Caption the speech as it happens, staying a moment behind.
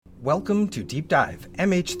Welcome to Deep Dive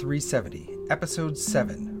MH370, Episode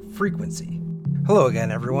 7, Frequency. Hello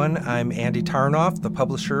again, everyone. I'm Andy Tarnoff, the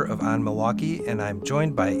publisher of On Milwaukee, and I'm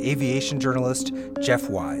joined by aviation journalist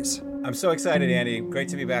Jeff Wise. I'm so excited, Andy. Great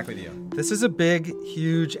to be back with you. This is a big,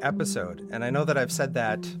 huge episode, and I know that I've said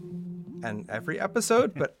that in every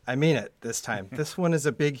episode, but I mean it this time. This one is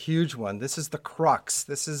a big, huge one. This is the crux.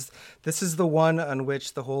 This is the one on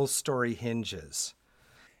which the whole story hinges.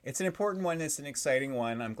 It's an important one. It's an exciting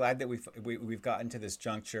one. I'm glad that we've gotten to this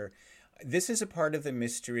juncture. This is a part of the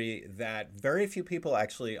mystery that very few people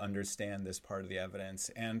actually understand, this part of the evidence.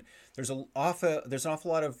 And there's an awful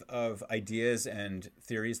lot of ideas and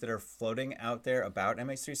theories that are floating out there about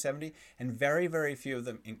MH370, and very, very few of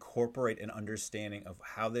them incorporate an understanding of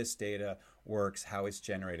how this data works, how it's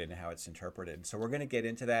generated, and how it's interpreted. So we're going to get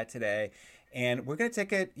into that today. And we're going to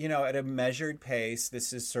take it, at a measured pace.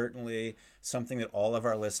 This is certainly something that all of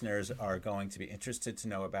our listeners are going to be interested to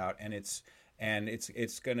know about, and it's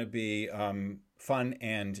going to be fun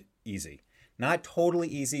and easy. Not totally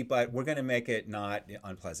easy, but we're going to make it not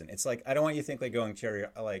unpleasant. It's like, I don't want you to think like going to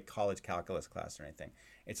your college calculus class or anything.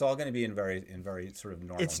 It's all going to be in very sort of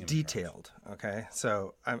normal. It's detailed, terms. Okay?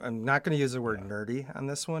 So I'm not going to use the word nerdy on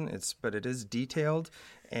this one. But it is detailed,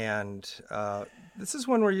 and this is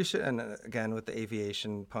one where you should. And again, with the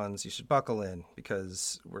aviation puns, you should buckle in,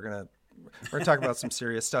 because we're gonna talk about some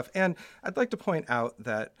serious stuff. And I'd like to point out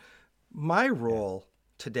that my role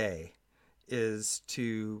today is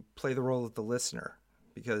to play the role of the listener,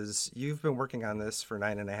 because you've been working on this for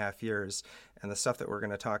 9.5 years, and the stuff that we're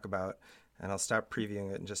going to talk about, and I'll stop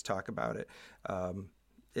previewing it and just talk about it,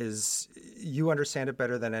 is you understand it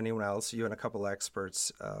better than anyone else, you and a couple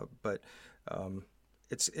experts, but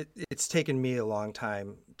it's taken me a long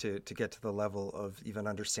time to get to the level of even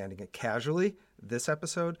understanding it casually, this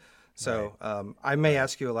episode. So I may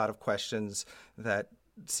ask you a lot of questions that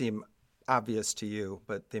seem obvious to you,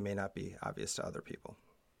 but they may not be obvious to other people.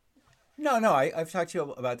 No, I've talked to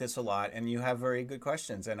you about this a lot, and you have very good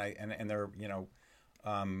questions, and they're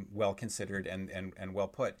well considered and well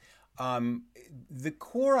put. The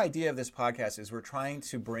core idea of this podcast is we're trying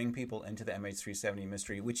to bring people into the MH370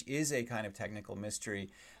 mystery, which is a kind of technical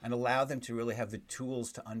mystery, and allow them to really have the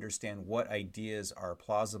tools to understand what ideas are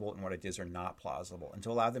plausible and what ideas are not plausible, and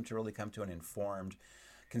to allow them to really come to an informed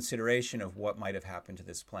consideration of what might have happened to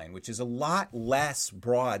this plane, which is a lot less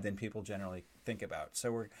broad than people generally think about.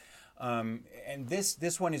 So we're, and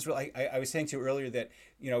this one is really, I was saying to you earlier that,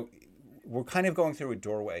 we're kind of going through a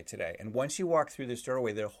doorway today. And once you walk through this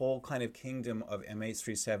doorway, the whole kind of kingdom of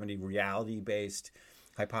MH370 reality-based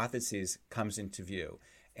hypotheses comes into view.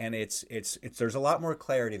 And there's a lot more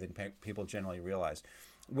clarity than people generally realize,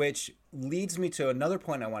 which leads me to another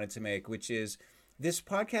point I wanted to make, which is, this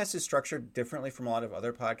podcast is structured differently from a lot of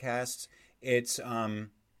other podcasts. It's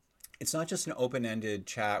not just an open-ended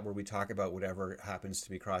chat where we talk about whatever happens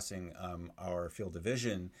to be crossing our field of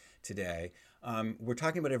vision today. We're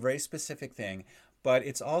talking about a very specific thing, but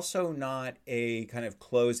it's also not a kind of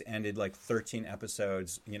close-ended, like 13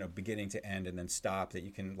 episodes, beginning to end and then stop, that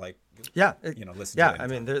you can listen to. Yeah, I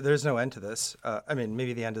mean, there's no end to this.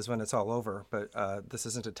 Maybe the end is when it's all over, but this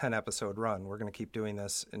isn't a 10-episode run. We're going to keep doing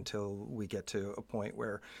this until we get to a point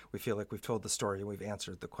where we feel like we've told the story and we've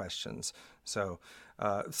answered the questions. So,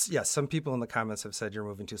 yes, some people in the comments have said you're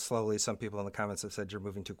moving too slowly. Some people in the comments have said you're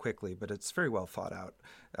moving too quickly, but it's very well thought out.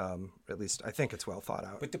 At least I think it's well thought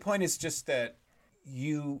out. But the point is just that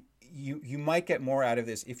you might get more out of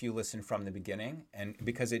this if you listen from the beginning, and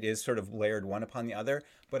because it is sort of layered one upon the other.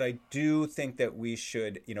 But I do think that we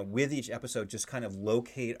should, with each episode, just kind of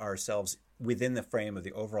locate ourselves within the frame of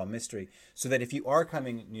the overall mystery, so that if you are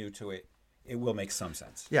coming new to it, it will make some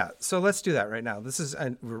sense. Yeah, so let's do that right now.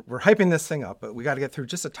 We're hyping this thing up, but we got to get through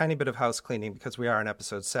just a tiny bit of house cleaning, because we are on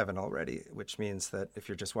episode 7 already, which means that if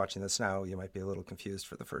you're just watching this now, you might be a little confused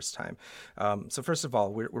for the first time. So first of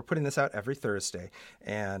all, we're putting this out every Thursday,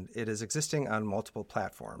 and it is existing on multiple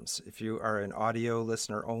platforms. If you are an audio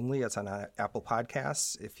listener only, it's on Apple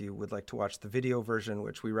Podcasts. If you would like to watch the video version,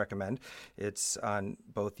 which we recommend, it's on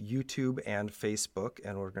both YouTube and Facebook,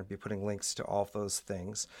 and we're going to be putting links to all of those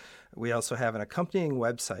things. We also have an accompanying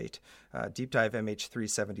website,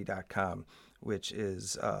 deepdivemh370.com, which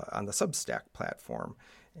is on the Substack platform.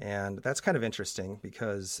 And that's kind of interesting,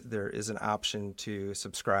 because there is an option to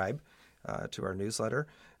subscribe to our newsletter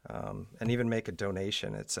and even make a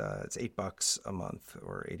donation. It's $8 a month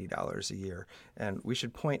or $80 a year. And we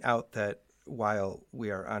should point out that while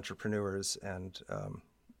we are entrepreneurs and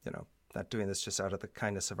not doing this just out of the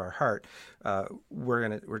kindness of our heart.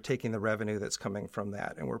 We're taking the revenue that's coming from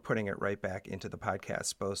that, and we're putting it right back into the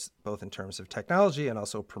podcast, both in terms of technology and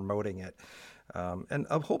also promoting it. And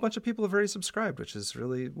a whole bunch of people have already subscribed, which is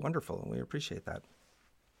really wonderful, and we appreciate that.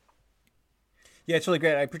 Yeah, it's really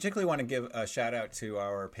great. I particularly want to give a shout out to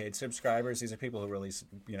our paid subscribers. These are people who really,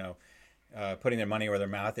 putting their money where their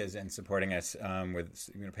mouth is and supporting us with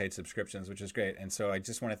paid subscriptions, which is great. And so I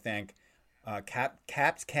just want to thank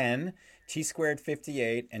Capt Ken, T Squared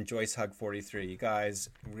 58, and Joyce Hug 43. You guys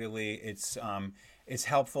really, it's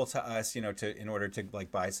helpful to us, in order to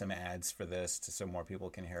buy some ads for this, so more people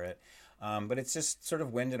can hear it. But it's just sort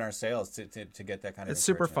of wind in our sails to get that kind of. It's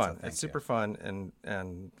super fun. It's super fun,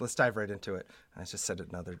 and let's dive right into it. I just said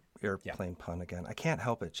another airplane pun again. I can't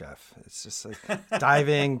help it, Jeff. It's just like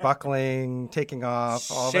diving, buckling, taking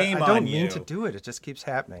off. All Shame that. I don't on mean you. to do it. It just keeps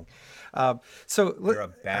happening. You're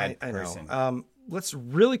a bad person. I know. Let's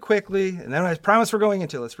really quickly, and then I promise we're going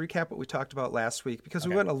into. Let's recap what we talked about last week because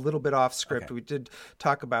we went a little bit off script. Okay. We did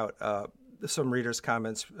talk about some readers'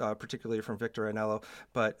 comments, particularly from Victor Anello,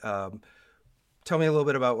 but tell me a little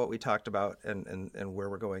bit about what we talked about and where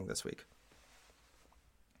we're going this week.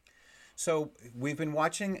 So we've been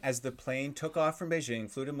watching as the plane took off from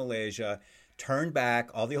Beijing, flew to Malaysia, turned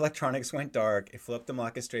back, all the electronics went dark, it flew up the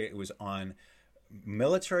Malacca Strait, it was on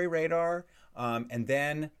military radar, and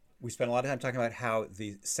then we spent a lot of time talking about how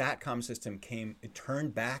the SATCOM system it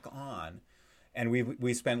turned back on. And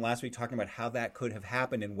we spent last week talking about how that could have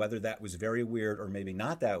happened and whether that was very weird or maybe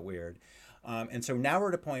not that weird. And so now we're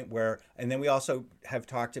at a point where, and then we also have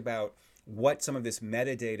talked about what some of this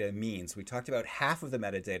metadata means. We talked about half of the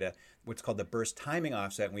metadata, what's called the burst timing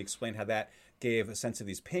offset, and we explained how that gave a sense of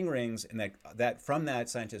these ping rings, and that from that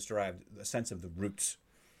scientists derived a sense of the roots.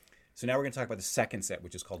 So now we're going to talk about the second set,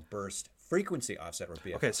 which is called burst frequency offset, or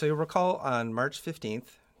BFO. Okay, so you'll recall on March 15th,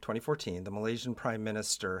 2014, the Malaysian Prime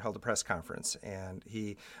Minister held a press conference, and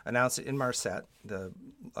he announced that Inmarsat, the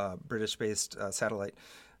British-based satellite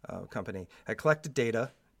company, had collected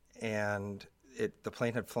data, and the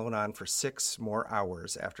plane had flown on for 6 more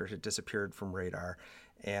hours after it had disappeared from radar.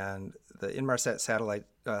 And the Inmarsat satellite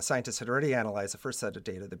scientists had already analyzed the first set of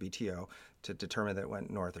data, the BTO, to determine that it went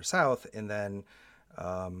north or south. And then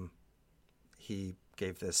he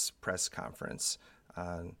gave this press conference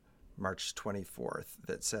on March 24th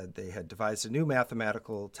that said they had devised a new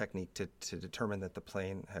mathematical technique to determine that the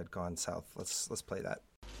plane had gone south. Let's play that.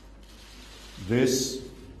 This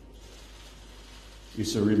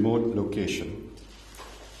is a remote location,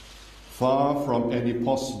 far from any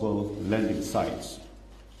possible landing sites.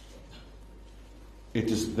 It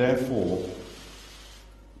is therefore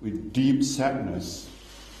with deep sadness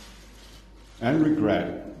and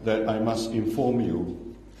regret that I must inform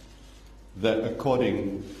you that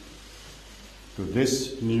according to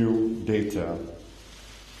this new data,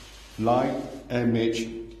 flight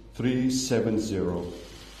MH370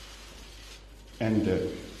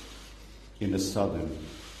 ended in the southern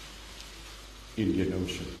Indian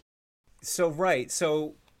Ocean. So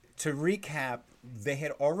to recap, they had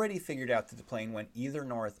already figured out that the plane went either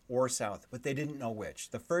north or south, but they didn't know which.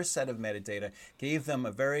 The first set of metadata gave them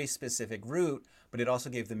a very specific route, but it also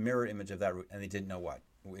gave the mirror image of that route, and they didn't know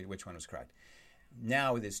which one was correct.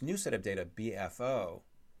 Now with this new set of data, BFO,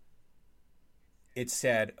 it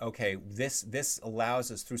said, okay, this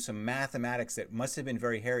allows us through some mathematics that must have been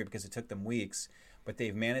very hairy because it took them weeks, but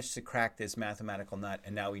they've managed to crack this mathematical nut,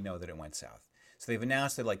 and now we know that it went south. So they've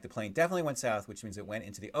announced that the plane definitely went south, which means it went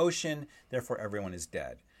into the ocean, therefore everyone is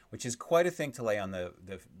dead, which is quite a thing to lay on the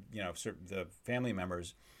family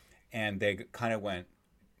members, and they kind of went,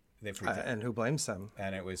 they freaked out. And who blames them?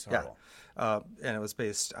 And it was horrible. Yeah. And it was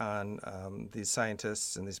based on these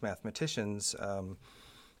scientists and these mathematicians'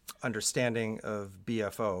 understanding of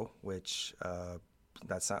BFO, which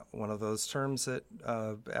that's not one of those terms that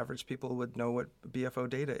average people would know what BFO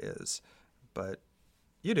data is, but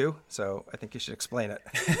you do, so I think you should explain it.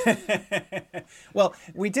 Well,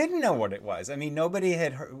 we didn't know what it was. I mean, nobody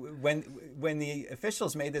had heard. When the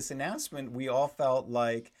officials made this announcement, we all felt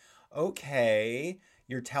like, okay,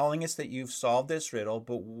 you're telling us that you've solved this riddle,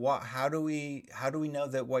 but how do we know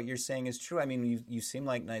that what you're saying is true? I mean, you seem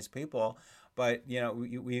like nice people, but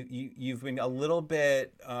you've been a little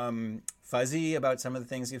bit fuzzy about some of the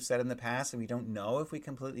things you've said in the past, and we don't know if we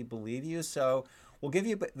completely believe you. So we'll give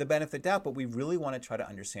you the benefit of the doubt, but we really want to try to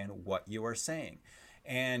understand what you are saying.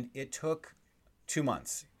 And it took 2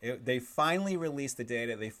 months. They finally released the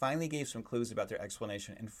data. They finally gave some clues about their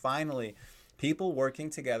explanation. And finally, people working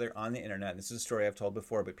together on the internet, this is a story I've told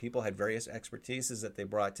before, but people had various expertises that they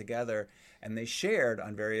brought together and they shared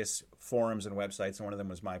on various forums and websites. And one of them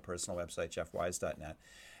was my personal website, jeffwise.net.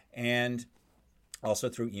 and also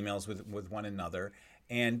through emails with one another.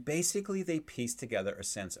 And basically, they pieced together a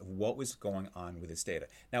sense of what was going on with this data.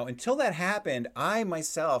 Now, until that happened, I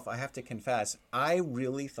myself, I have to confess, I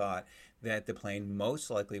really thought that the plane most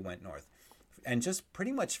likely went north. And just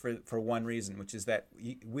pretty much for one reason, which is that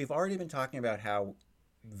we've already been talking about how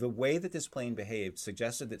the way that this plane behaved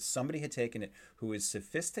suggested that somebody had taken it who was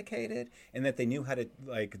sophisticated and that they knew how to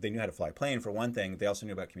fly a plane, for one thing. They also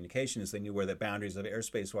knew about communications. They knew where the boundaries of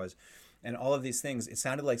airspace was. And all of these things, it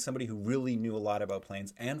sounded like somebody who really knew a lot about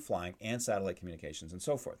planes and flying and satellite communications and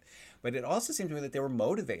so forth. But it also seemed to me that they were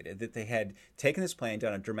motivated, that they had taken this plane,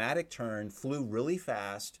 done a dramatic turn, flew really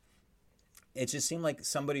fast. It just seemed like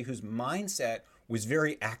somebody whose mindset was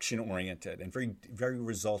very action-oriented and very, very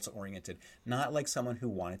results-oriented, not like someone who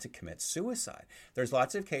wanted to commit suicide. There's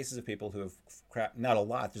lots of cases of people who have, not a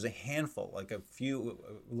lot, there's a handful, like a few,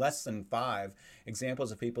 less than 5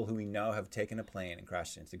 examples of people who we know have taken a plane and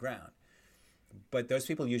crashed into the ground. But those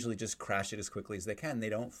people usually just crash it as quickly as they can. They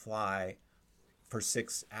don't fly for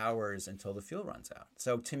 6 hours until the fuel runs out.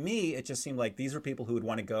 So to me, it just seemed like these were people who would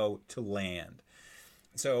want to go to land.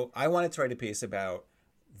 So I wanted to write a piece about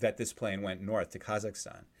that this plane went north to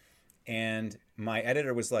Kazakhstan. And my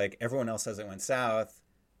editor was like, everyone else says it went south.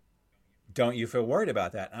 Don't you feel worried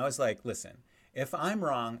about that? And I was like, listen, if I'm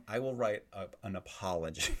wrong, I will write an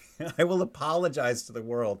apology. I will apologize to the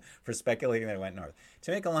world for speculating that it went north.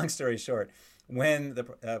 To make a long story short, when the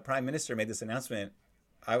Prime Minister made this announcement,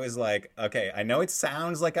 I was like, okay, I know it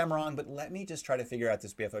sounds like I'm wrong, but let me just try to figure out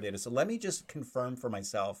this BFO data. So let me just confirm for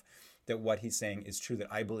myself that what he's saying is true, that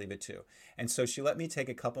I believe it too. And so she let me take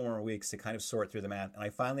a couple more weeks to kind of sort through the math. And I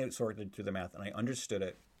finally sorted through the math and I understood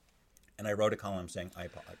it. And I wrote a column saying, I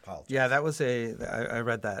apologize. Yeah, that was I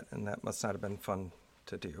read that, and that must not have been fun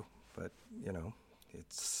to do. But,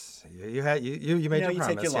 it's, you made your promise.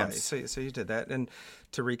 Take your lumps. Yeah, so you did that. And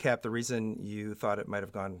to recap, the reason you thought it might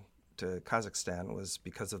have gone to Kazakhstan was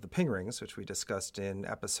because of the ping rings, which we discussed in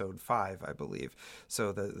episode 5, I believe.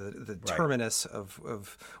 So the Right. terminus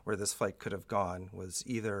of where this flight could have gone was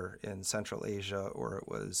either in Central Asia or it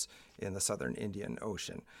was in the southern Indian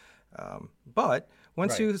Ocean. But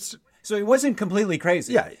once Right. you... So it wasn't completely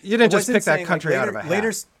crazy. Yeah, you didn't It just wasn't pick that saying, country out of a hat.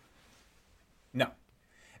 Later, no.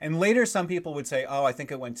 And later some people would say, oh, I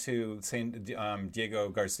think it went to San Diego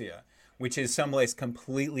Garcia, which is someplace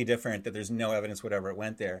completely different that there's no evidence whatever it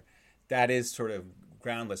went there. That is sort of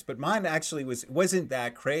groundless. But mine actually wasn't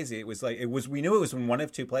that crazy. It was like, we knew it was in one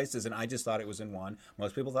of 2 places, and I just thought it was in one.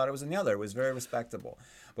 Most people thought it was in the other. It was very respectable.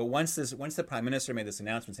 But once the Prime Minister made this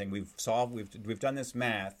announcement saying we've done this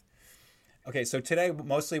math. Okay, so today,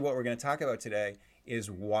 mostly what we're going to talk about today is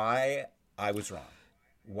why I was wrong.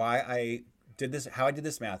 Why I did this, how I did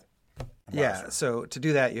this math. Yeah, so to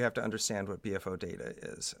do that, you have to understand what BFO data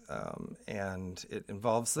is. And it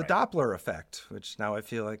involves the Doppler effect, which now I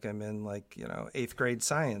feel like I'm in 8th grade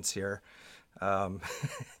science here.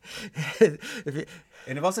 It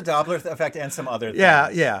involves the Doppler effect and some other things.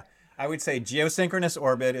 Yeah. I would say geosynchronous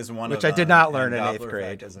orbit is one of them. Which I did not learn in Doppler 8th grade,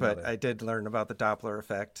 effect is but another. I did learn about the Doppler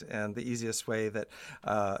effect. And the easiest way that,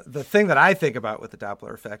 the thing that I think about with the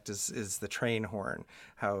Doppler effect is the train horn,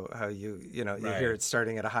 how you hear it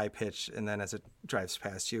starting at a high pitch, and then as it drives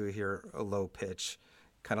past you hear a low pitch,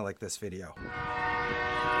 kind of like this video.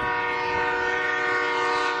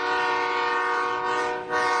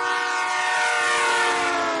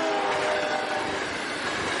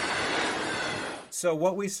 So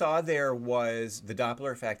what we saw there was the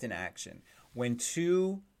Doppler effect in action. When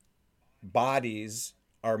 2 bodies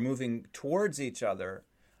are moving towards each other,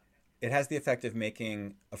 it has the effect of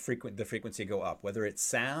making the frequency go up, whether it's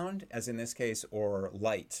sound, as in this case, or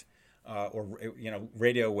light.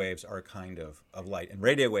 Radio waves are a kind of light, and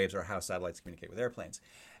radio waves are how satellites communicate with airplanes.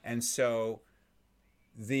 And so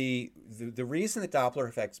the reason that Doppler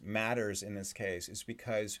effect matters in this case is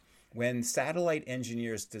because when satellite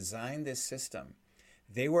engineers designed this system,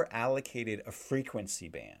 they were allocated a frequency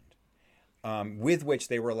band with which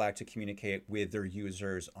they were allowed to communicate with their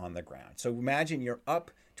users on the ground. So imagine you're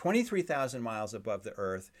up 23,000 miles above the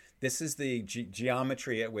Earth. This is the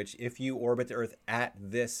geometry at which, if you orbit the Earth at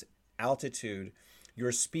this altitude,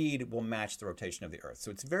 your speed will match the rotation of the Earth.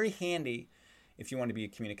 So it's very handy if you want to be a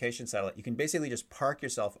communication satellite. You can basically just park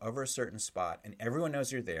yourself over a certain spot, and everyone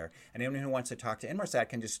knows you're there. And anyone who wants to talk to Inmarsat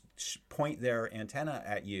can just point their antenna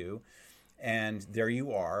at you, and there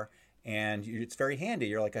you are. And it's very handy.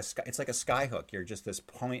 You're like it's like a sky hook. You're just this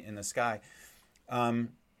point in the sky.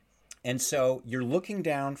 And so you're looking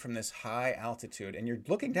down from this high altitude, and you're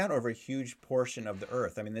looking down over a huge portion of the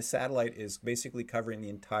Earth. I mean, this satellite is basically covering the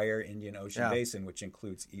entire Indian Ocean basin, which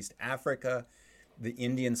includes East Africa, the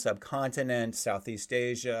Indian subcontinent, Southeast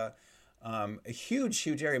Asia, a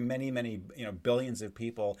huge area, many, billions of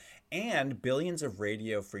people, and billions of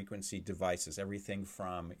radio frequency devices, everything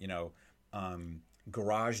from,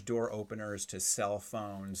 garage door openers to cell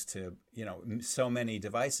phones to, so many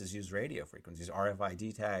devices use radio frequencies,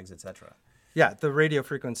 RFID tags, etc. Yeah, the radio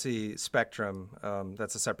frequency spectrum,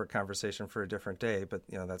 that's a separate conversation for a different day, but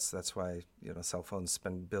that's why cell phones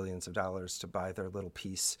spend billions of dollars to buy their little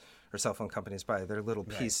piece, or cell phone companies buy their little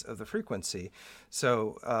piece of the frequency.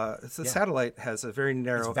 So the satellite has a very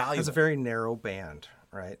narrow band,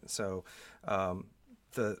 right? So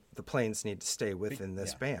the planes need to stay within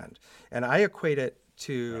this band. And I equate it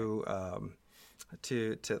to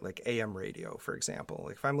like AM radio, for example.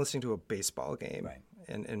 Like if I'm listening to a baseball game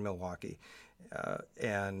in Milwaukee,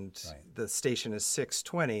 and the station is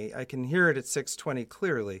 620, I can hear it at 620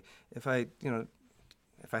 clearly. If I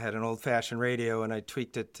had an old-fashioned radio and I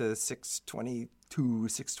tweaked it to 622,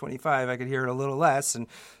 625, I could hear it a little less, and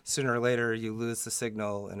sooner or later you lose the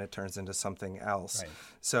signal and it turns into something else. Right.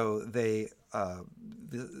 So the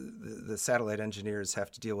satellite engineers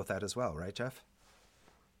have to deal with that as well, right, Jeff?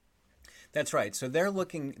 That's right. So they're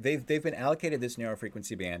looking. They've been allocated this narrow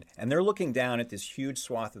frequency band, and they're looking down at this huge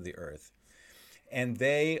swath of the Earth, and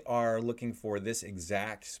they are looking for this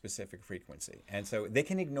exact specific frequency. And so they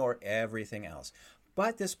can ignore everything else.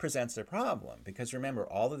 But this presents a problem because remember,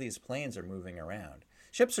 all of these planes are moving around.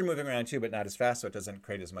 Ships are moving around too, but not as fast, so it doesn't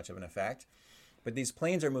create as much of an effect. But these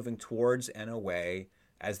planes are moving towards and away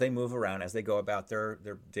as they move around, as they go about their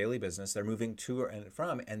daily business. They're moving to and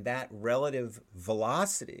from, and that relative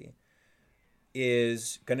velocity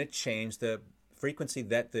is going to change the frequency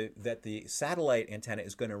that the satellite antenna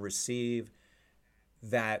is going to receive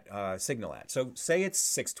that signal at. So say it's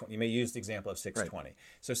 620. You may use the example of 620. Right.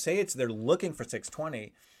 So say they're looking for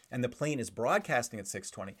 620 and the plane is broadcasting at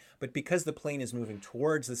 620, but because the plane is moving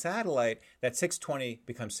towards the satellite, that 620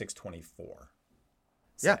 becomes 624.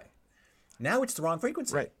 Yeah. Now it's the wrong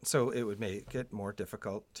frequency. Right. So it would make it more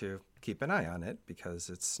difficult to keep an eye on it because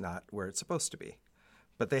it's not where it's supposed to be.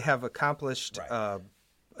 But they have accomplished a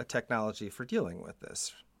technology for dealing with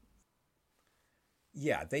this.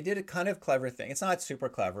 Yeah, they did a kind of clever thing. It's not super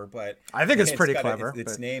clever, but I think it's pretty clever.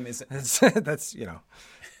 Its name is that's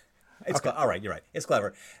It's all right. You're right. It's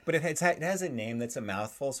clever, but it has a name that's a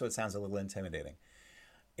mouthful, so it sounds a little intimidating.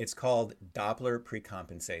 It's called Doppler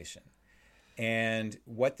precompensation, and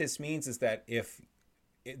what this means is that if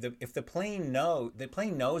the plane knows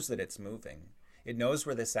that it's moving, it knows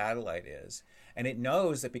where the satellite is, and it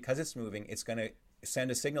knows that because it's moving, it's going to send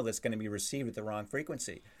a signal that's going to be received at the wrong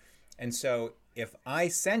frequency. And so if I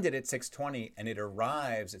send it at 620 and it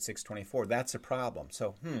arrives at 624, that's a problem.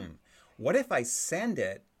 So, what if I send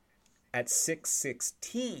it at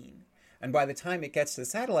 616, and by the time it gets to the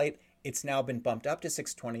satellite, it's now been bumped up to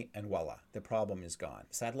 620, and voila, the problem is gone.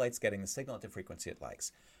 The satellite's getting the signal at the frequency it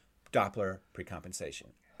likes. Doppler precompensation.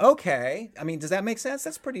 Okay. I mean, does that make sense?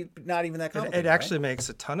 That's not even that complicated. It actually makes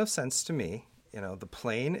a ton of sense to me. The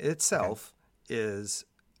plane itself is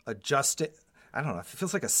adjusting. I don't know. It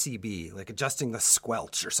feels like a CB, like adjusting the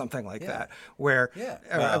squelch or something like that. Where,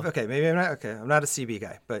 okay, maybe I'm not. Okay, I'm not a CB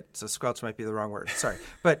guy, but so squelch might be the wrong word. Sorry,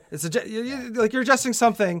 but it's like you're adjusting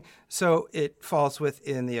something so it falls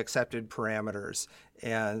within the accepted parameters,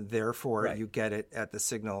 and therefore you get it at the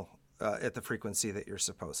signal at the frequency that you're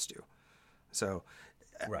supposed to. So.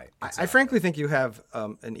 Right. Exactly. I frankly think you have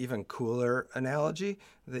an even cooler analogy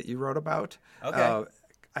that you wrote about. Okay.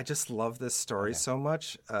 I just love this story so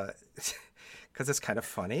much because it's kind of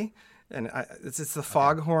funny. And it's the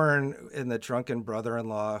foghorn in the drunken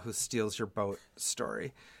brother-in-law who steals your boat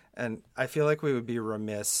story. And I feel like we would be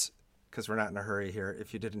remiss, because we're not in a hurry here,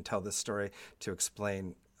 if you didn't tell this story to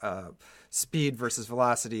explain speed versus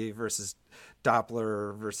velocity versus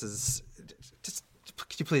Doppler versus... Just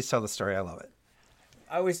could you please tell the story? I love it.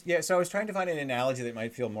 So I was trying to find an analogy that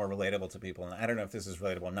might feel more relatable to people, and I don't know if this is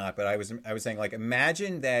relatable or not. But I was saying, like,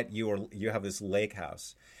 imagine that you have this lake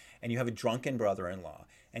house, and you have a drunken brother-in-law,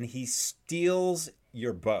 and he steals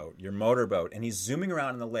your boat, your motorboat, and he's zooming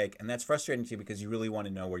around in the lake, and that's frustrating to you because you really want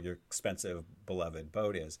to know where your expensive, beloved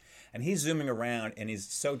boat is. And he's zooming around, and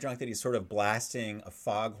he's so drunk that he's sort of blasting a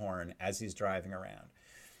foghorn as he's driving around,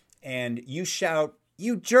 and you shout,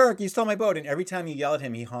 "You jerk! You stole my boat!" And every time you yell at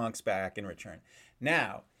him, he honks back in return.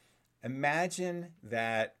 Now, imagine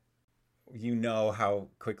that you know how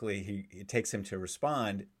quickly it takes him to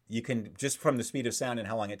respond. You can, just from the speed of sound and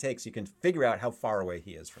how long it takes, you can figure out how far away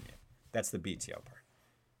he is from you. That's the BTO part.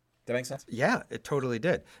 That make sense? Yeah, it totally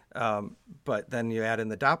did. But then you add in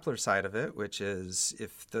the Doppler side of it, which is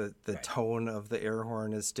if the Right. tone of the air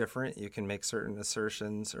horn is different, you can make certain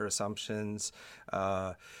assertions or assumptions.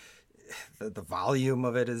 The volume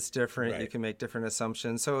of it is different. You Right. can make different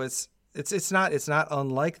assumptions. So it's not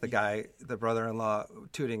unlike the brother-in-law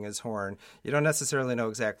tooting his horn. You don't necessarily know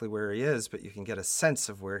exactly where he is, but you can get a sense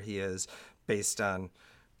of where he is based on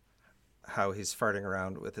how he's farting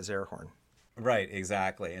around with his air horn. Right,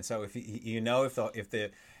 exactly. And so if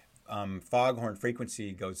the foghorn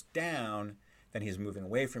frequency goes down, then he's moving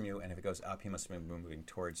away from you, and if it goes up, he must be moving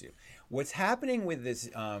towards you. What's happening with this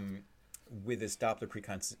Doppler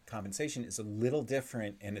precompensation is a little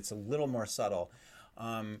different, and it's a little more subtle.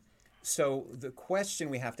 So the question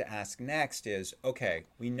we have to ask next is, okay,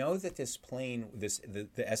 we know that this plane, the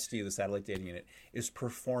SDU, the satellite data unit, is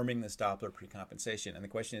performing this Doppler precompensation. And the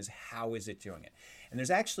question is, how is it doing it? And there's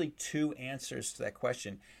actually two answers to that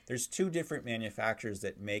question. There's two different manufacturers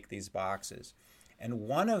that make these boxes. And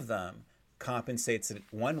one of them compensates it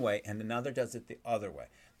one way and another does it the other way.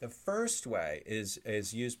 The first way is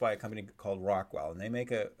used by a company called Rockwell, and they make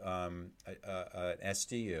an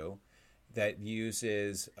SDU that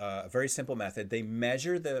uses a very simple method. They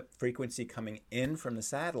measure the frequency coming in from the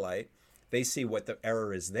satellite. They see what the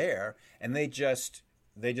error is there, and they just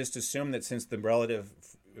assume that since the relative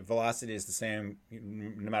velocity is the same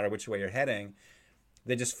no matter which way you're heading,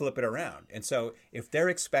 they just flip it around. And so if they're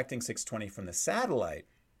expecting 620 from the satellite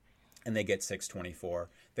and they get 624,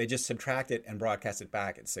 they just subtract it and broadcast it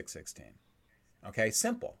back at 616. Okay,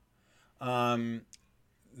 simple.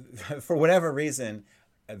 For whatever reason,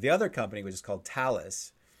 the other company, which is called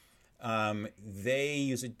Thales, they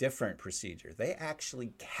use a different procedure. They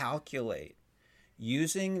actually calculate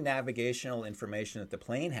using navigational information that the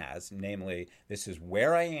plane has, namely, this is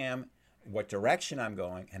where I am, what direction I'm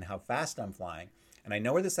going, and how fast I'm flying. And I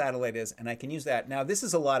know where the satellite is, and I can use that. Now, this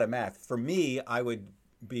is a lot of math. For me, I would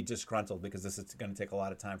be disgruntled because this is going to take a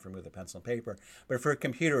lot of time for me with a pencil and paper. But for a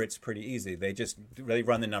computer, it's pretty easy. They just really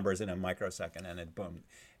run the numbers in a microsecond, and it boom,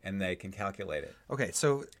 and they can calculate it. Okay,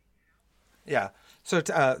 so yeah. So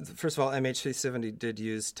first of all, MH370 did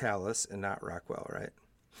use Thales and not Rockwell, right?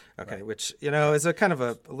 Okay, Right. which is a kind of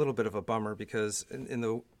a little bit of a bummer because in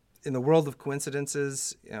the world of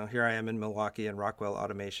coincidences, here I am in Milwaukee, and Rockwell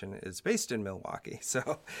Automation is based in Milwaukee.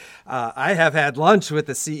 So I have had lunch with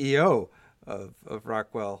the CEO of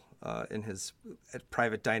Rockwell in his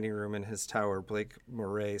private dining room in his tower, Blake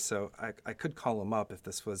Moray. So I could call him up if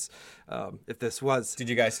this was. Did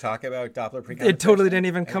you guys talk about Doppler precompensation? It totally didn't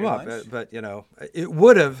even at come your up, lunch? but it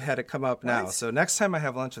would have had it come up now. What? So next time I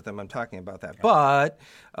have lunch with him, I'm talking about that. But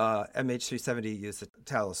MH370 used the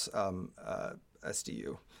Thales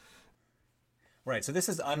SDU. Right. So this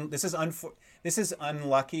is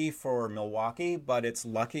unlucky for Milwaukee, but it's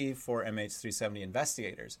lucky for MH370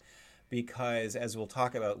 investigators, because as we'll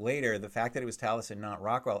talk about later, the fact that it was Thales and not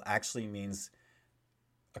Rockwell actually means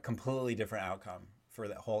a completely different outcome for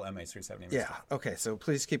the whole MH370 investigation. Yeah. Okay. So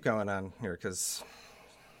please keep going on here because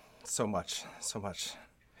so much.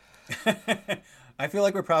 I feel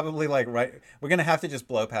like we're probably we're going to have to just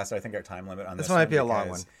blow past, I think, our time limit on this. This might be a long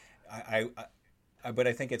one. But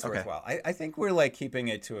I think it's Okay. worthwhile. I think we're keeping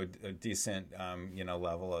it to a decent,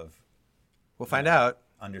 level of We'll find out.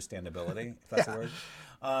 understandability, if that's a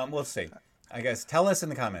word. We'll see. I guess tell us in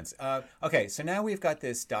the comments. Okay, so now we've got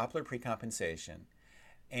this Doppler precompensation,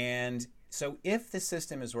 and so if the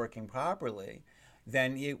system is working properly,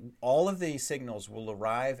 then all of the signals will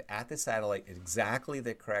arrive at the satellite at exactly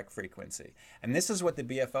the correct frequency. And this is what the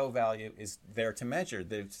BFO value is there to measure.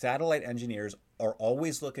 The satellite engineers are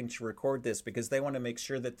always looking to record this because they want to make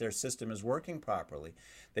sure that their system is working properly.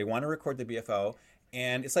 They want to record the BFO.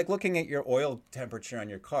 And it's like looking at your oil temperature on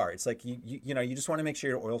your car. It's like, you just want to make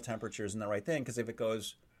sure your oil temperature is in the right thing, because if it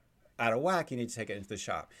goes out of whack, you need to take it into the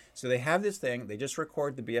shop. So they have this thing. They just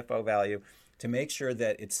record the BFO value to make sure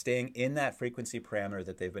that it's staying in that frequency parameter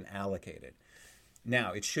that they've been allocated.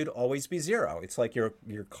 Now, it should always be zero. It's like your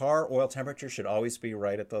car oil temperature should always be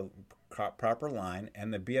right at the proper line,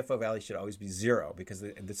 and the BFO value should always be zero because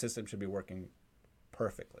the system should be working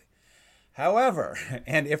perfectly. However,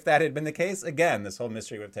 and if that had been the case, again, this whole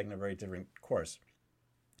mystery would have taken a very different course.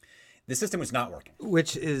 The system was not working.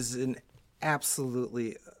 Which is an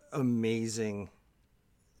absolutely amazing,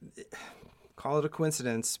 call it a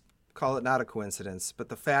coincidence, call it not a coincidence, but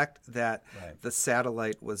the fact that the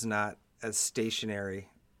satellite was not as stationary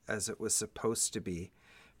as it was supposed to be,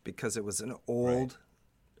 because it was an old,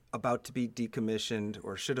 about to be decommissioned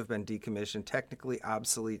or should have been decommissioned, technically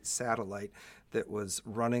obsolete satellite that was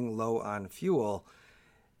running low on fuel,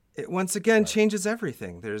 it once again changes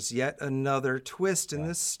everything. There's yet another twist in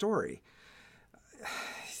this story.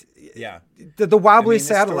 Yeah. The wobbly I mean, the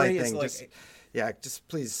satellite story is thing. like- Just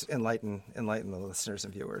please enlighten the listeners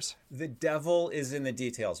and viewers. The devil is in the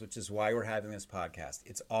details, which is why we're having this podcast.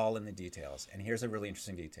 It's all in the details. And here's a really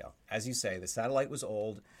interesting detail. As you say, the satellite was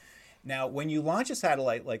old. Now, when you launch a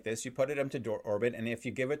satellite like this, you put it into orbit, and if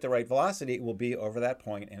you give it the right velocity, it will be over that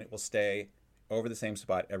point, and it will stay over the same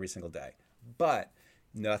spot every single day. But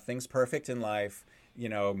nothing's perfect in life. You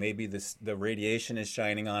know, maybe the radiation is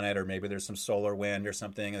shining on it, or maybe there's some solar wind or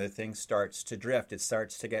something, and the thing starts to drift. It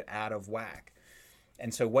starts to get out of whack.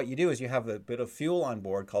 And so what you do is you have a bit of fuel on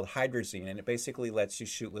board called hydrazine, and it basically lets you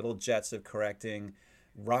shoot little jets of correcting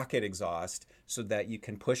rocket exhaust so that you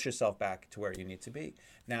can push yourself back to where you need to be.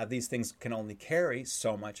 Now, these things can only carry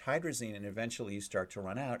so much hydrazine, and eventually you start to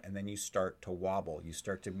run out, and then you start to wobble. You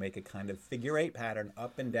start to make a kind of figure-8 pattern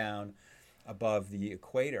up and down above the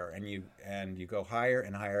equator, and you go higher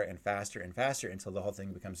and higher and faster until the whole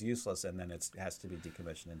thing becomes useless, and then it has to be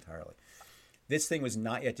decommissioned entirely. This thing was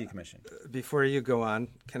not yet decommissioned. Before you go on,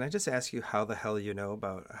 can I just ask you how the hell you know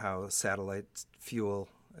about how satellites fuel?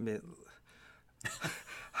 I mean,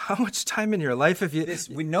 how much time in your life have you?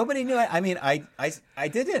 Nobody knew it. I mean, I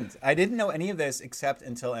didn't know any of this except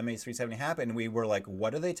until MH370 happened. We were like,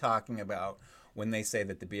 what are they talking about when they say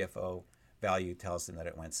that the BFO value tells them that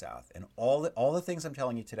it went south? And all the things I'm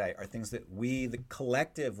telling you today are things that we,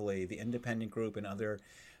 collectively, the independent group and other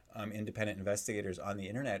independent investigators on the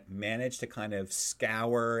internet, managed to kind of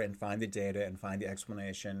scour and find the data and find the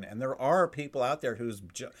explanation. And there are people out there who's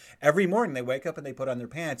every morning they wake up and they put on their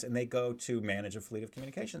pants and they go to manage a fleet of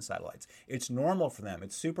communication satellites. It's normal for them.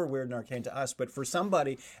 It's super weird and arcane to us, but for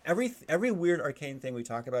somebody, every weird arcane thing we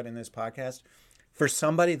talk about in this podcast, for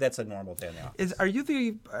somebody, that's a normal day in the office. Are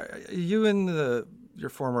you and your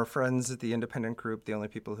former friends at the independent group the only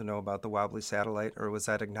people who know about the wobbly satellite, or was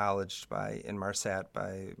that acknowledged by Inmarsat,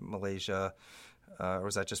 by Malaysia, or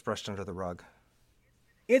was that just brushed under the rug?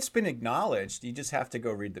 It's been acknowledged. You just have to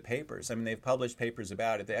go read the papers. I mean, they've published papers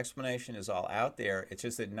about it. The explanation is all out there. It's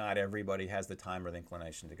just that not everybody has the time or the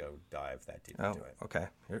inclination to go dive that deep into it. Okay.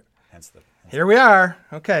 Here we are.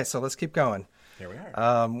 Okay, so let's keep going. Here we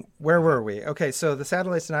are. Where were we? Okay, so the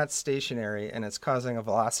satellite's not stationary, and it's causing a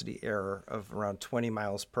velocity error of around 20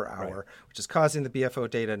 miles per hour, which is causing the BFO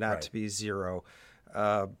data not to be zero.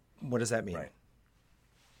 What does that mean? Right.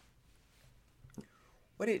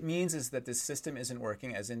 What it means is that the system isn't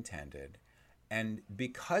working as intended. And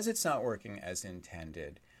because it's not working as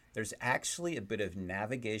intended, there's actually a bit of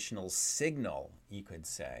navigational signal, you could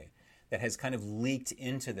say, that has kind of leaked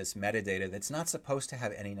into this metadata that's not supposed to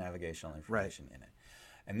have any navigational information in it.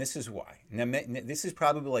 And this is why. Now, this is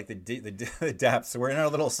probably like the depths. We're in our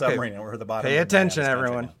little submarine and we're at the bottom. Pay attention,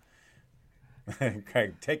 everyone.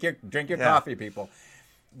 Okay, drink your coffee, people.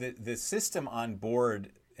 The system on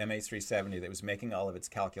board MH370 that was making all of its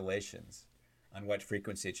calculations on what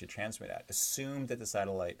frequency it should transmit at assumed that the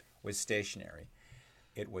satellite was stationary.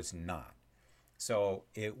 It was not. So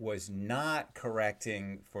it was not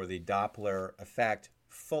correcting for the Doppler effect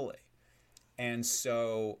fully. And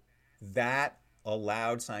so that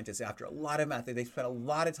allowed scientists, after a lot of math, they spent a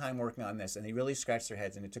lot of time working on this, and they really scratched their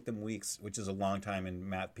heads, and it took them weeks, which is a long time in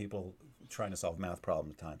math, people trying to solve math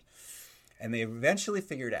problems at times. And they eventually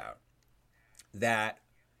figured out that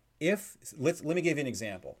let me give you an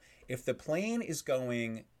example. If the plane is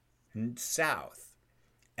going south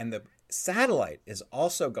and the satellite is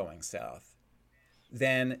also going south,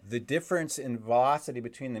 then the difference in velocity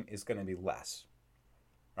between them is going to be less,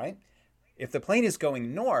 right? If the plane is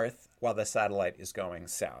going north while the satellite is going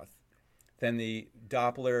south, then the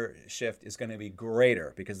Doppler shift is going to be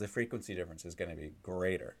greater because the frequency difference is going to be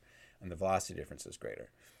greater and the velocity difference is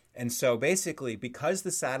greater. And so basically, because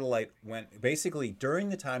the satellite basically during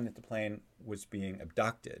the time that the plane was being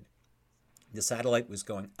abducted, the satellite was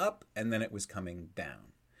going up and then it was coming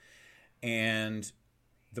down. And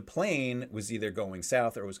the plane was either going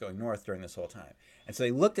south or was going north during this whole time. And so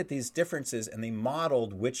they looked at these differences and they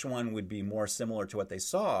modeled which one would be more similar to what they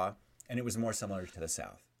saw, and it was more similar to the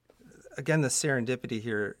south. Again, the serendipity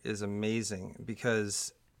here is amazing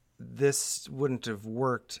because this wouldn't have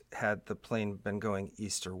worked had the plane been going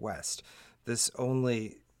east or west. This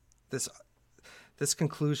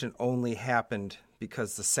conclusion only happened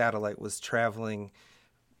because the satellite was traveling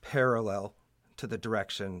parallel to the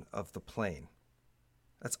direction of the plane.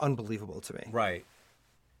 That's unbelievable to me. Right.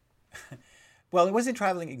 Well, it wasn't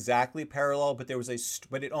traveling exactly parallel, but there was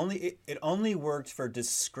but it only worked for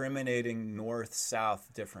discriminating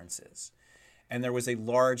north-south differences. And there was a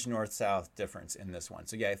large north-south difference in this one.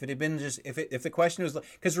 So yeah, if it had been just if the question was,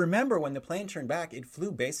 because remember when the plane turned back, it flew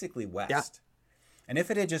basically west. Yeah. And if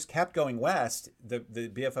it had just kept going west, the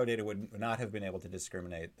BFO data would not have been able to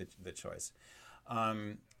discriminate the choice.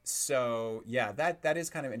 So yeah, that is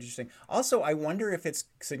kind of interesting. Also, I wonder if it's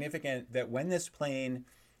significant that when this plane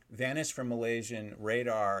vanished from Malaysian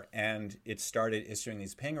radar and it started issuing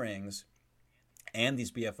these ping rings and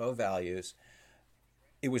these BFO values,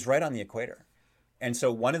 it was right on the equator. And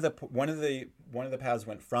so one of the paths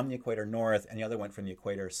went from the equator north, and the other went from the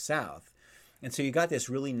equator south. And so you got this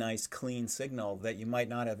really nice, clean signal that you might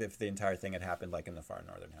not have if the entire thing had happened like in the far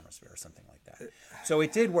northern hemisphere or something like that. So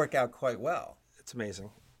it did work out quite well. It's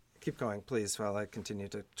amazing. Keep going, please, while I continue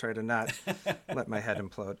to try to not let my head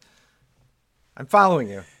implode. I'm following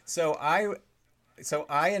you. So I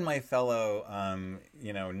and my fellow,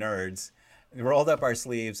 nerds, rolled up our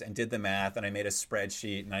sleeves and did the math, and I made a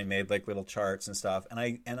spreadsheet, and I made like little charts and stuff, and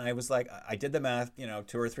I was like, I did the math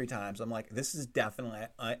 2 or 3 times. I'm like, this is definitely,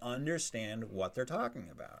 I understand what they're talking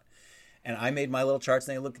about, and I made my little charts,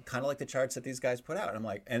 and they look kind of like the charts that these guys put out. And I'm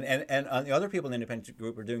like, and the other people in the independent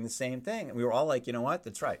group were doing the same thing, and we were all like, you know what,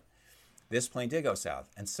 that's right, this plane did go south.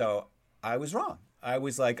 And so I was wrong. I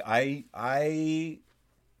was like, I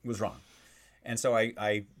was wrong, and so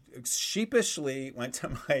I sheepishly went to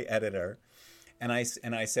my editor. And I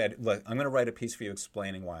said, look, I'm going to write a piece for you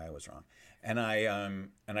explaining why I was wrong. And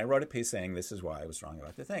I wrote a piece saying this is why I was wrong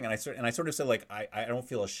about the thing. And I sort of said, like, I don't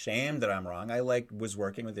feel ashamed that I'm wrong. I was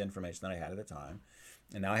working with the information that I had at the time,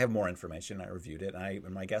 and now I have more information. I reviewed it,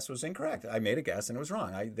 and my guess was incorrect. I made a guess and it was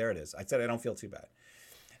wrong. There it is. I said I don't feel too bad.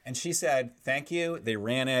 And she said, thank you. They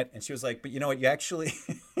ran it, and she was like, but you know what? You actually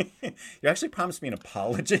promised me an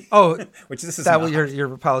apology. Oh, which this is that not.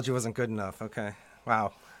 Your apology wasn't good enough. Okay,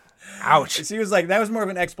 wow. Ouch. She was like, that was more of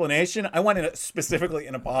an explanation. I wanted specifically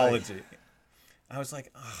an apology. I was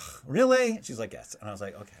like, oh, really? She's like, yes. And I was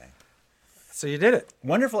like, okay. So you did it.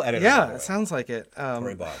 Wonderful editor. Yeah, it sounds like it.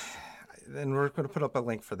 Corey Bosch. And we're going to put up a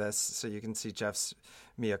link for this so you can see Jeff's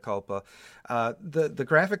mea culpa. The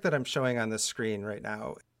graphic that I'm showing on the screen right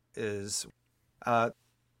now is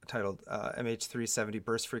titled MH370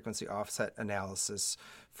 Burst Frequency Offset Analysis,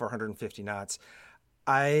 450 knots.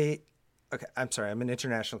 Okay, I'm sorry. I'm an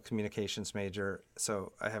international communications major,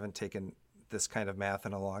 so I haven't taken this kind of math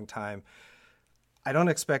in a long time. I don't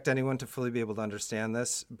expect anyone to fully be able to understand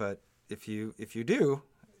this, but if you do,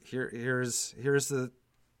 here's the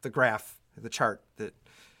graph, the chart that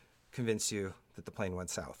convinced you that the plane went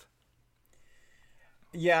south.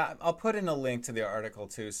 Yeah, I'll put in a link to the article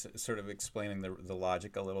too, sort of explaining the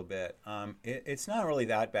logic a little bit. It's not really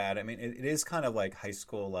that bad. I mean, it is kind of like high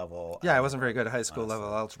school level. Yeah, I wasn't very good at high school level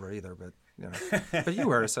algebra either, but but you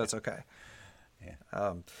were, so it's okay.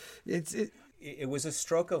 Yeah. It was a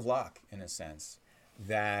stroke of luck in a sense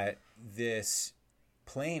that this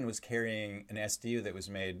plane was carrying an SDU that was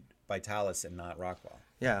made by Thales and not Rockwell.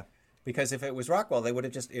 Yeah. Because if it was Rockwell, it would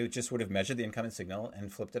have measured the incoming signal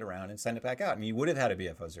and flipped it around and sent it back out, and you would have had a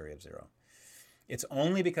BFO Zuri of 0. It's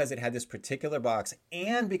only because it had this particular box,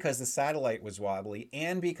 and because the satellite was wobbly,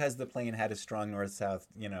 and because the plane had a strong north-south,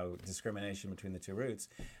 discrimination between the two routes,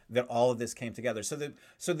 that all of this came together.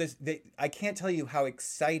 I can't tell you how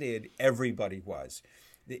excited everybody was.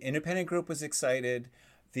 The independent group was excited.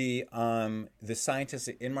 The scientists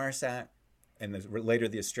at Inmarsat and later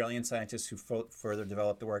the Australian scientists who further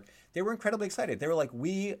developed the work, they were incredibly excited. They were like,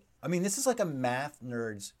 this is like a math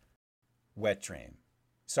nerd's wet dream.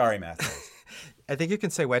 Sorry, math nerds. I think you can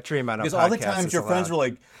say wet dream on a podcast. Because all the times your friends were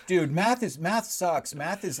like, dude, math sucks.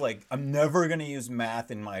 Math is like, I'm never going to use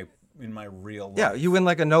math in my real life. Yeah, you win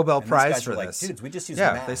like a Nobel Prize for like, this. Dudes, we just use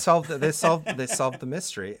math. They solved the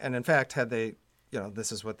mystery. And in fact, had they,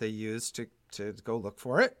 this is what they used to go look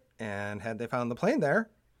for it. And had they found the plane there,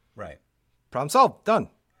 right. Problem solved. Done.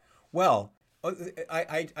 Well,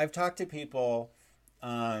 I've talked to people,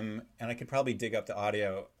 and I could probably dig up the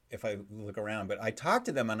audio if I look around, but I talked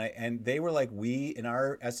to them and they were like, in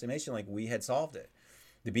our estimation, like we had solved it.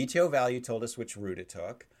 The BTO value told us which route it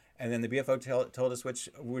took, and then the BFO told us which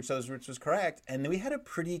of those routes was correct, and we had a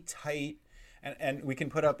pretty tight. And we can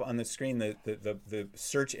put up on the screen the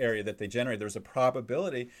search area that they generated. There was a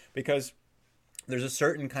probability because there's a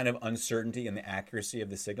certain kind of uncertainty in the accuracy of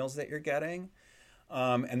the signals that you're getting.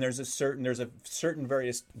 And there's a certain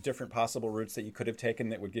various different possible routes that you could have taken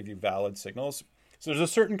that would give you valid signals. So there's a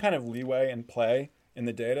certain kind of leeway and play in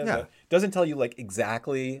the data that doesn't tell you like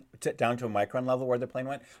exactly down to a micron level where the plane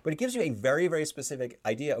went, but it gives you a very, very specific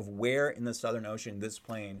idea of where in the Southern Ocean this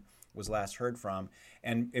plane was last heard from.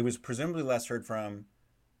 And it was presumably last heard from,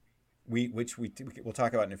 which we'll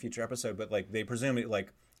talk about in a future episode, but like they presume it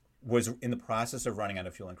like was in the process of running out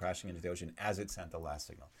of fuel and crashing into the ocean as it sent the last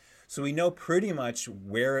signal. So we know pretty much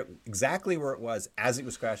exactly where it was as it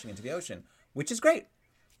was crashing into the ocean, which is great.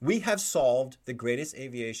 We have solved the greatest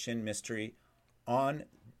aviation mystery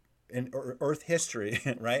in Earth history,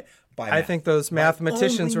 right? I think those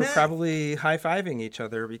mathematicians were probably high-fiving each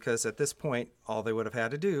other, because at this point, all they would have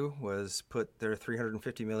had to do was put their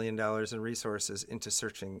 $350 million in resources into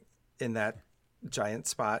searching in that giant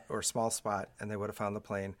spot or small spot, and they would have found the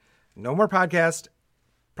plane. No more podcast.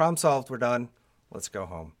 Problem solved. We're done. Let's go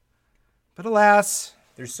home. But alas,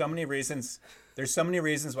 there's so many reasons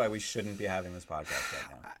why we shouldn't be having this podcast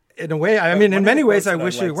right now. In a way, in many ways, I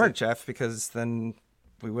wish we weren't, Jeff, because then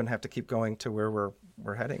we wouldn't have to keep going to where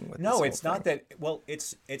we're heading with this. No, it's not that. Well,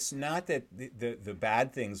 it's not that the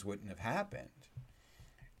bad things wouldn't have happened.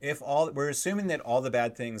 We're assuming that all the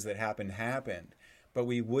bad things that happened, but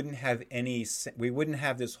we wouldn't have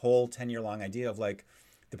this whole 10-year-long idea of like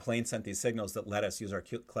the plane sent these signals that let us use our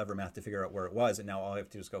clever math to figure out where it was, and now all we have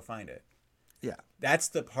to do is go find it. Yeah, that's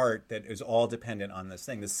the part that is all dependent on this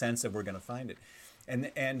thing, the sense of we're going to find it,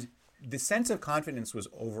 and the sense of confidence was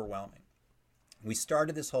overwhelming. We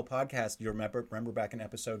started this whole podcast. You remember back in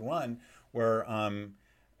episode 1, where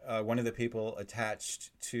one of the people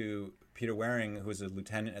attached to Peter Waring, who was a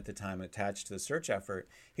lieutenant at the time, attached to the search effort,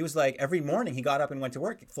 he was like, every morning he got up and went to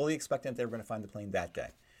work, fully expectant they were going to find the plane that day.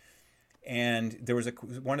 And there was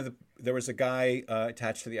a guy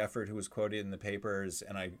attached to the effort who was quoted in the papers,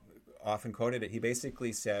 and I often quoted it. He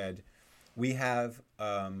basically said, we have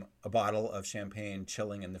a bottle of champagne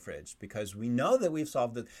chilling in the fridge because we know that we've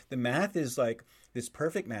solved the math is like this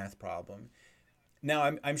perfect math problem.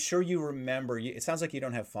 Now, I'm sure you remember, it sounds like you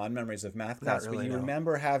don't have fond memories of math class, really, but you no.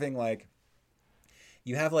 remember having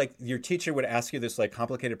your teacher would ask you this like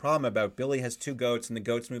complicated problem about Billy has 2 goats and the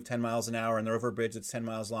goats move 10 miles an hour and they're over a bridge that's 10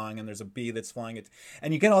 miles long and there's a bee that's flying it.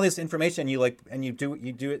 And you get all this information and you do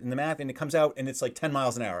it in the math and it comes out and it's like 10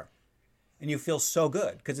 miles an hour. And you feel so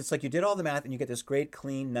good because it's like you did all the math and you get this great,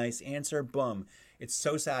 clean, nice answer. Boom. It's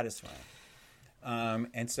so satisfying.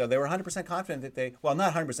 And so they were 100% confident that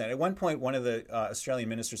not 100%. At one point, one of the Australian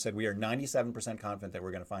ministers said, we are 97% confident that we're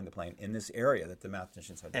going to find the plane in this area that the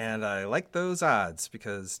mathematicians had. And I like those odds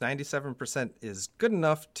because 97% is good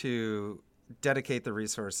enough to dedicate the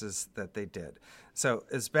resources that they did. So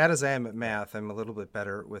as bad as I am at math, I'm a little bit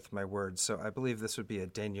better with my words. So I believe this would be a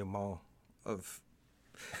denouement of...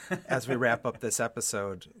 as we wrap up this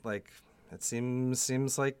episode, like it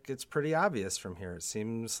seems like it's pretty obvious from here. It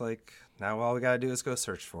seems like now all we got to do is go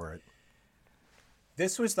search for it.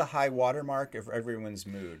 This was the high watermark of everyone's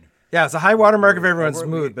mood. Yeah, it's a high watermark of everyone's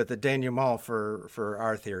mood, but the denouement for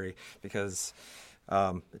our theory, because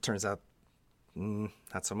it turns out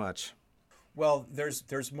not so much. Well,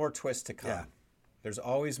 there's more twists to come. Yeah. There's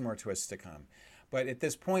always more twists to come. But at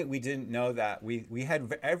this point, we didn't know that. We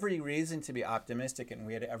had every reason to be optimistic, and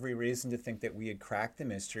we had every reason to think that we had cracked the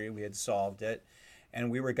mystery, we had solved it,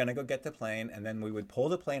 and we were going to go get the plane, and then we would pull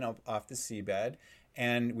the plane off the seabed,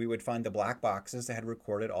 and we would find the black boxes that had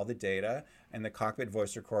recorded all the data, and the cockpit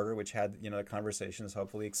voice recorder, which had the conversations,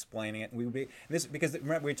 hopefully explaining it. Because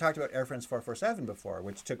remember, we talked about Air France 447 before,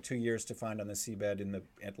 which took 2 years to find on the seabed in the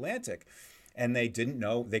Atlantic. And they didn't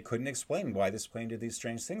know, they couldn't explain why this plane did these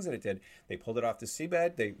strange things that it did. They pulled it off the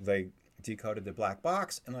seabed, they decoded the black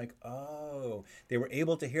box, and they were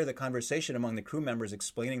able to hear the conversation among the crew members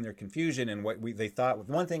explaining their confusion and what they thought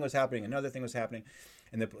one thing was happening, another thing was happening.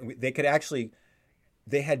 And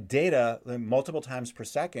they had data multiple times per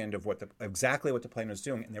second of exactly what the plane was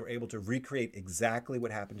doing, and they were able to recreate exactly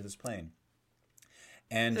what happened to this plane.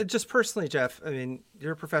 And just personally, Jeff,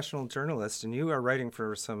 you're a professional journalist and you are writing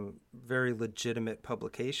for some very legitimate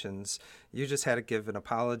publications. You just had to give an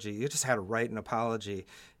apology. You just had to write an apology.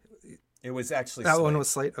 It was actually that Slate. one was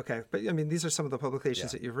Slate. Okay. But these are some of the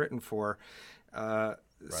publications that you've written for. Right.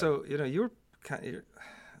 So, you were kind of,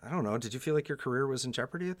 I don't know. Did you feel like your career was in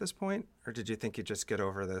jeopardy at this point? Or did you think you'd just get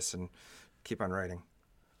over this and keep on writing?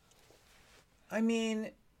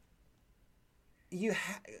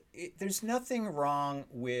 There's nothing wrong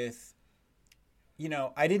with,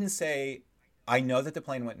 I didn't say, I know that the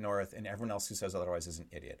plane went north and everyone else who says otherwise is an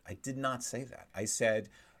idiot. I did not say that. I said,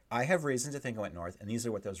 I have reason to think it went north and these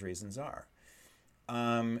are what those reasons are.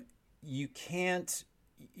 You can't,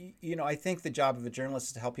 I think the job of a journalist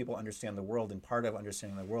is to help people understand the world, and part of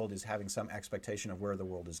understanding the world is having some expectation of where the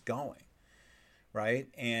world is going, right?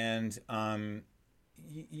 And,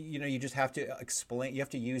 you just have to explain. You have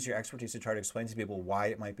to use your expertise to try to explain to people why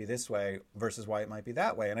it might be this way versus why it might be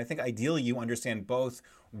that way. And I think ideally you understand both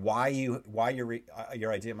why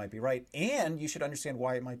your idea might be right, and you should understand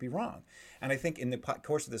why it might be wrong. And I think in the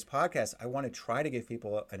course of this podcast, I want to try to give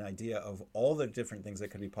people an idea of all the different things that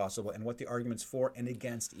could be possible and what the arguments for and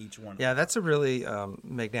against each one. Yeah, that's a really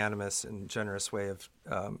magnanimous and generous way of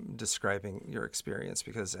describing your experience,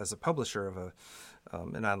 because as a publisher of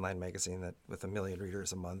an online magazine that with 1 million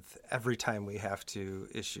readers a month, every time we have to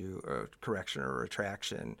issue a correction or a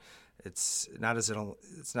retraction, it's not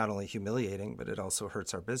only humiliating, but it also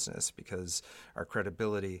hurts our business, because our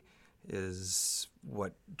credibility is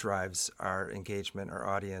what drives our engagement, our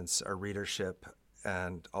audience, our readership,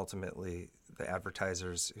 and ultimately the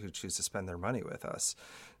advertisers who choose to spend their money with us.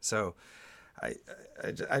 So I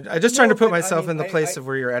just trying to put myself in the place of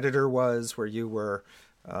where your editor was, where you were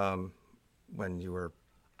when you were.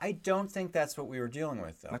 I don't think that's what we were dealing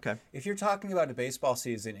with, though. Okay. If you're talking about a baseball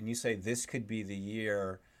season and you say this could be the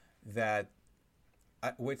year that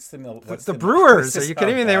the Brewers? Are you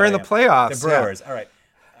kidding me? They were in the playoffs. The Brewers. Yeah. All right.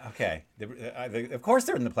 Okay. Of course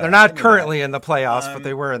they're in the playoffs. They're not currently in the playoffs, but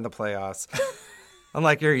they were in the playoffs.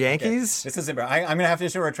 Unlike your Yankees. Okay. This is I'm going to have to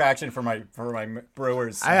issue a retraction for my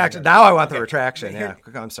Brewers. Now I want the retraction. Yeah.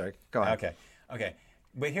 I'm sorry. Go on. Okay.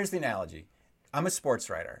 But here's the analogy. I'm a sports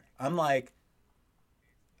writer. I'm like,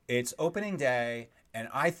 it's opening day, and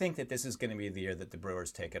I think that this is going to be the year that the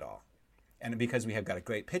Brewers take it all. And because we have got a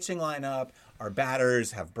great pitching lineup, our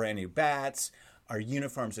batters have brand new bats, our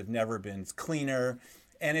uniforms have never been cleaner.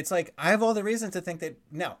 And it's like, I have all the reasons to think that,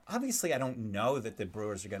 now, obviously I don't know that the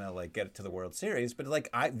Brewers are going to get to the World Series, but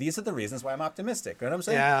these are the reasons why I'm optimistic. You know what I'm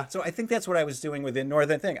saying? Yeah. So I think that's what I was doing with the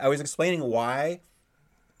Northern thing. I was explaining why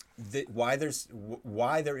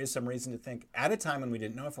there is some reason to think at a time when we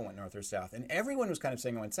didn't know if it went north or south. And everyone was kind of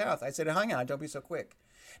saying it went south. I said, hang on, don't be so quick.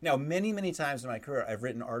 Now, many, many times in my career, I've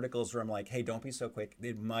written articles where I'm like, hey, don't be so quick.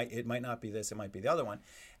 It might not be this, it might be the other one.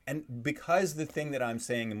 And because the thing that I'm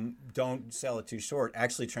saying, don't sell it too short,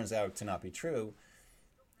 actually turns out to not be true,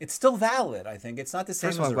 it's still valid, I think. It's not the same.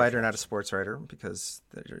 First of all, I'm glad you're not a sports writer, because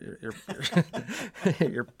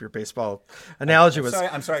your baseball analogy was.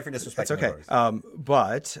 I'm sorry for disrespecting. It's okay.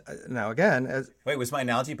 But now again, wait, was my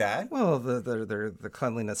analogy bad? Well, the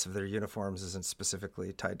cleanliness of their uniforms isn't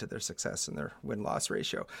specifically tied to their success and their win-loss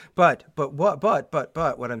ratio. But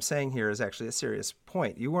what I'm saying here is actually a serious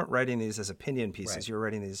point. You weren't writing these as opinion pieces. Right. You were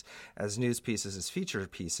writing these as news pieces, as feature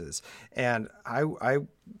pieces, and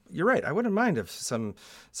you're right. I wouldn't mind if some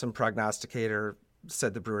prognosticator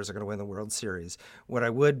said the Brewers are going to win the World Series. What I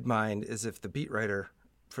would mind is if the beat writer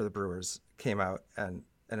for the Brewers came out and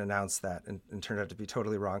announced that and turned out to be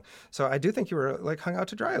totally wrong. So I do think you were hung out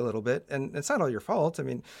to dry a little bit, and it's not all your fault. I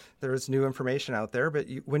mean, there is new information out there, but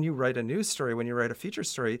when you write a news story, when you write a feature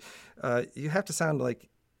story, you have to sound like.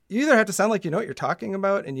 You either have to sound like you know what you're talking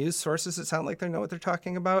about and use sources that sound like they know what they're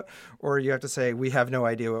talking about, or you have to say, we have no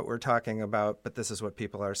idea what we're talking about, but this is what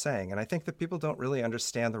people are saying. And I think that people don't really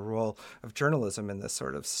understand the role of journalism in this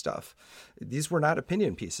sort of stuff. These were not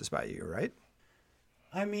opinion pieces by you, right?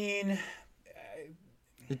 I mean...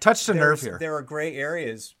 You touched a nerve here. There are gray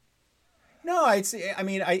areas. No,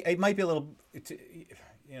 it might be a little...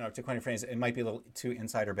 to coin a phrase, it might be a little too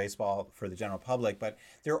insider baseball for the general public, but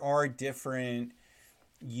there are different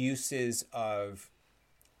uses of,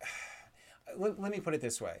 let me put it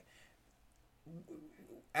this way.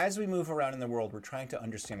 As we move around in the world, we're trying to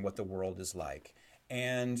understand what the world is like.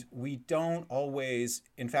 And we don't always,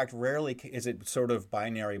 in fact, rarely is it sort of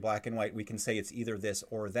binary, black and white. We can say it's either this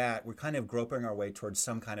or that. We're kind of groping our way towards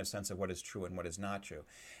some kind of sense of what is true and what is not true.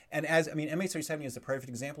 And MH370 is the perfect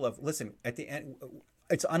example of, listen, at the end,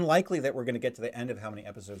 it's unlikely that we're going to get to the end of how many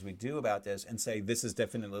episodes we do about this and say this is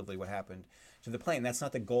definitively what happened to the plane. That's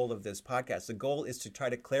not the goal of this podcast. The goal is to try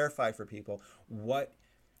to clarify for people what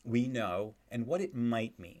we know and what it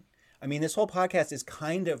might mean. I mean, this whole podcast is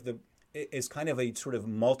kind of a sort of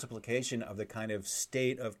multiplication of the kind of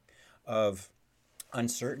state of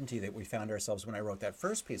uncertainty that we found ourselves when I wrote that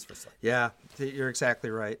first piece for Slate. Yeah, you're exactly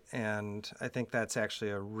right. And I think that's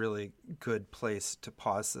actually a really good place to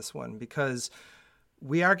pause this one, because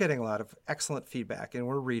we are getting a lot of excellent feedback and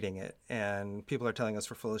we're reading it, and people are telling us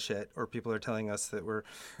we're full of shit, or people are telling us that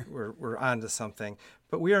we're onto something.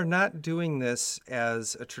 But we are not doing this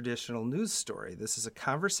as a traditional news story. This is a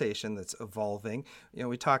conversation that's evolving.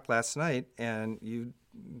 We talked last night and you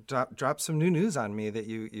dropped some new news on me that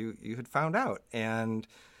you had found out, and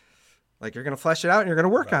you're going to flesh it out and you're going to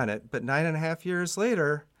work on it. But 9.5 years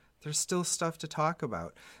later, there's still stuff to talk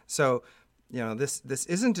about. So, this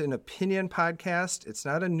isn't an opinion podcast. It's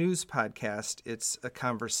not a news podcast. It's a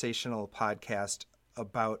conversational podcast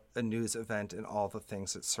about a news event and all the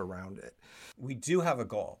things that surround it. We do have a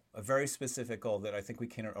goal, a very specific goal that I think we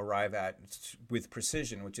can arrive at with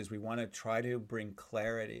precision, which is we want to try to bring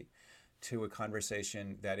clarity to a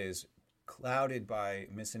conversation that is clouded by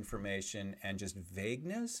misinformation and just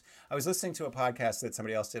vagueness. I was listening to a podcast that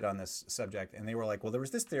somebody else did on this subject, and they were like, well, there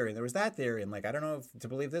was this theory, there was that theory, and like, I don't know if to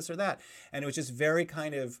believe this or that. And it was just very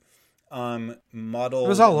kind of muddled. It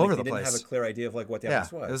was all and, over the didn't place. have a clear idea of like what the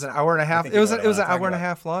evidence was. It was an hour and a half. It was an hour and a about.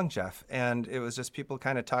 half long, Jeff, and it was just people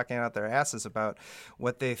kind of talking out their asses about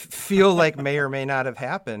what they feel like may or may not have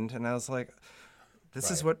happened. And I was like, this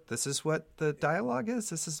is what the dialogue is.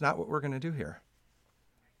 This is not what we're going to do here.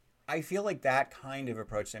 I feel like that kind of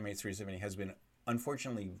approach to MH370 has been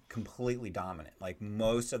unfortunately completely dominant. Like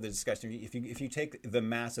most of the discussion, if you take the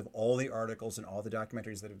mass of all the articles and all the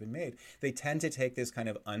documentaries that have been made, they tend to take this kind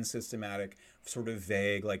of unsystematic, sort of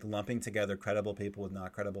vague, like lumping together credible people with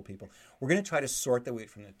not credible people. We're going to try to sort the wheat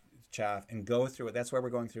from the chaff and go through it. That's why we're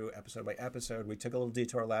going through episode by episode. We took a little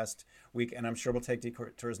detour last week, and I'm sure we'll take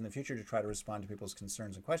detours in the future to try to respond to people's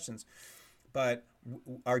concerns and questions. But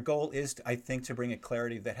our goal is, I think, to bring a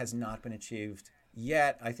clarity that has not been achieved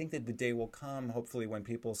yet. I think that the day will come, hopefully, when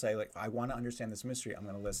people say, like, I want to understand this mystery. I'm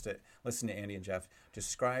going to listen to Andy and Jeff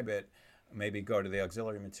describe it, maybe go to the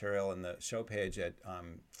auxiliary material in the show page at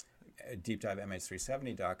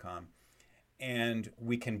deepdivemh370.com, and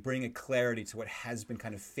we can bring a clarity to what has been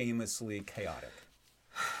kind of famously chaotic.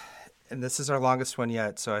 And this is our longest one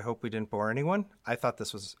yet, so I hope we didn't bore anyone. I thought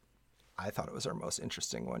it was our most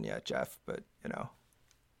interesting one yet, Jeff, but, I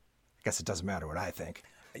guess it doesn't matter what I think.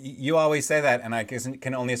 You always say that, and I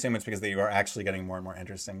can only assume it's because you are actually getting more and more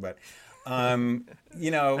interesting. But, I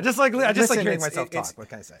just like hearing myself talk. What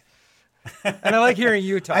can I say? And I like hearing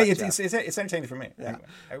you talk. It's entertaining for me. Yeah.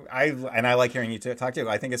 I like hearing you talk too.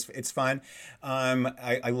 I think it's fun.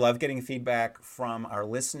 I love getting feedback from our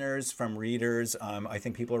listeners, from readers. I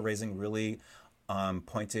think people are raising really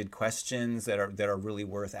pointed questions that are really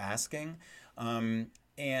worth asking.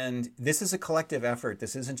 And this is a collective effort.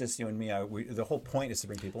 This isn't just you and me. The whole point is to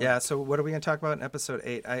bring people in. Yeah, so what are we going to talk about in episode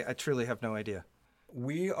 8? I truly have no idea.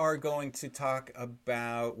 We are going to talk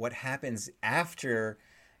about what happens after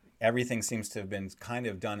everything seems to have been kind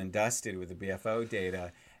of done and dusted with the BFO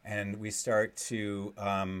data, and we start to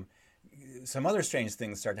some other strange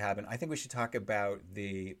things start to happen. I think we should talk about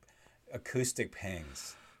the acoustic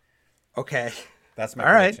pings. Okay. That's my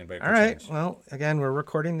prediction. All right. Well, again, we're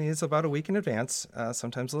recording these about a week in advance,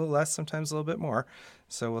 sometimes a little less, sometimes a little bit more.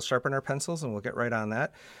 So we'll sharpen our pencils and we'll get right on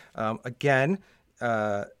that. Again,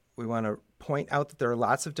 we want to point out that there are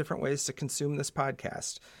lots of different ways to consume this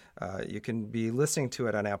podcast. You can be listening to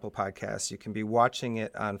it on Apple Podcasts. You can be watching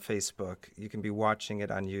it on Facebook. You can be watching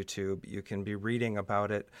it on YouTube. You can be reading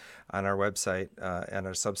about it on our website and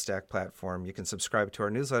our Substack platform. You can subscribe to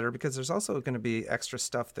our newsletter because there's also going to be extra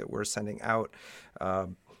stuff that we're sending out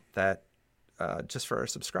that just for our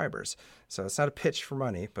subscribers. So it's not a pitch for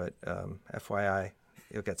money, but FYI,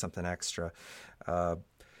 you'll get something extra.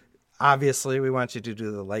 Obviously, we want you to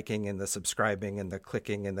do the liking and the subscribing and the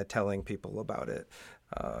clicking and the telling people about it.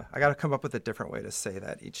 I got to come up with a different way to say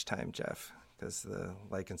that each time, Jeff, because the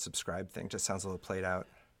like and subscribe thing just sounds a little played out.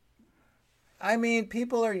 I mean,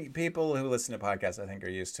 people who listen to podcasts, I think, are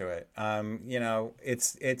used to it.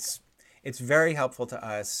 It's very helpful to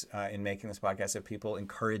us in making this podcast if people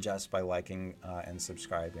encourage us by liking and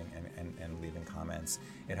subscribing and leaving comments.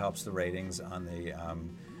 It helps the ratings on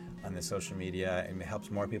the social media, and it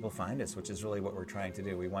helps more people find us, which is really what we're trying to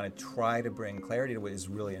do. We want to try to bring clarity to what is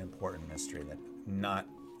really an important mystery that not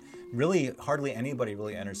really hardly anybody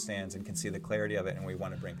really understands and can see the clarity of it, and we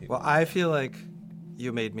want to bring people. Well, I feel like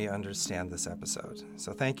you made me understand this episode.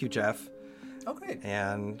 So thank you, Jeff. Oh, great.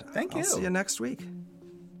 And Thank you. I'll see you next week.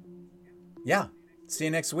 Yeah. See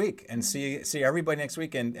you next week, and see everybody next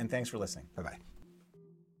week, and thanks for listening. Bye-bye.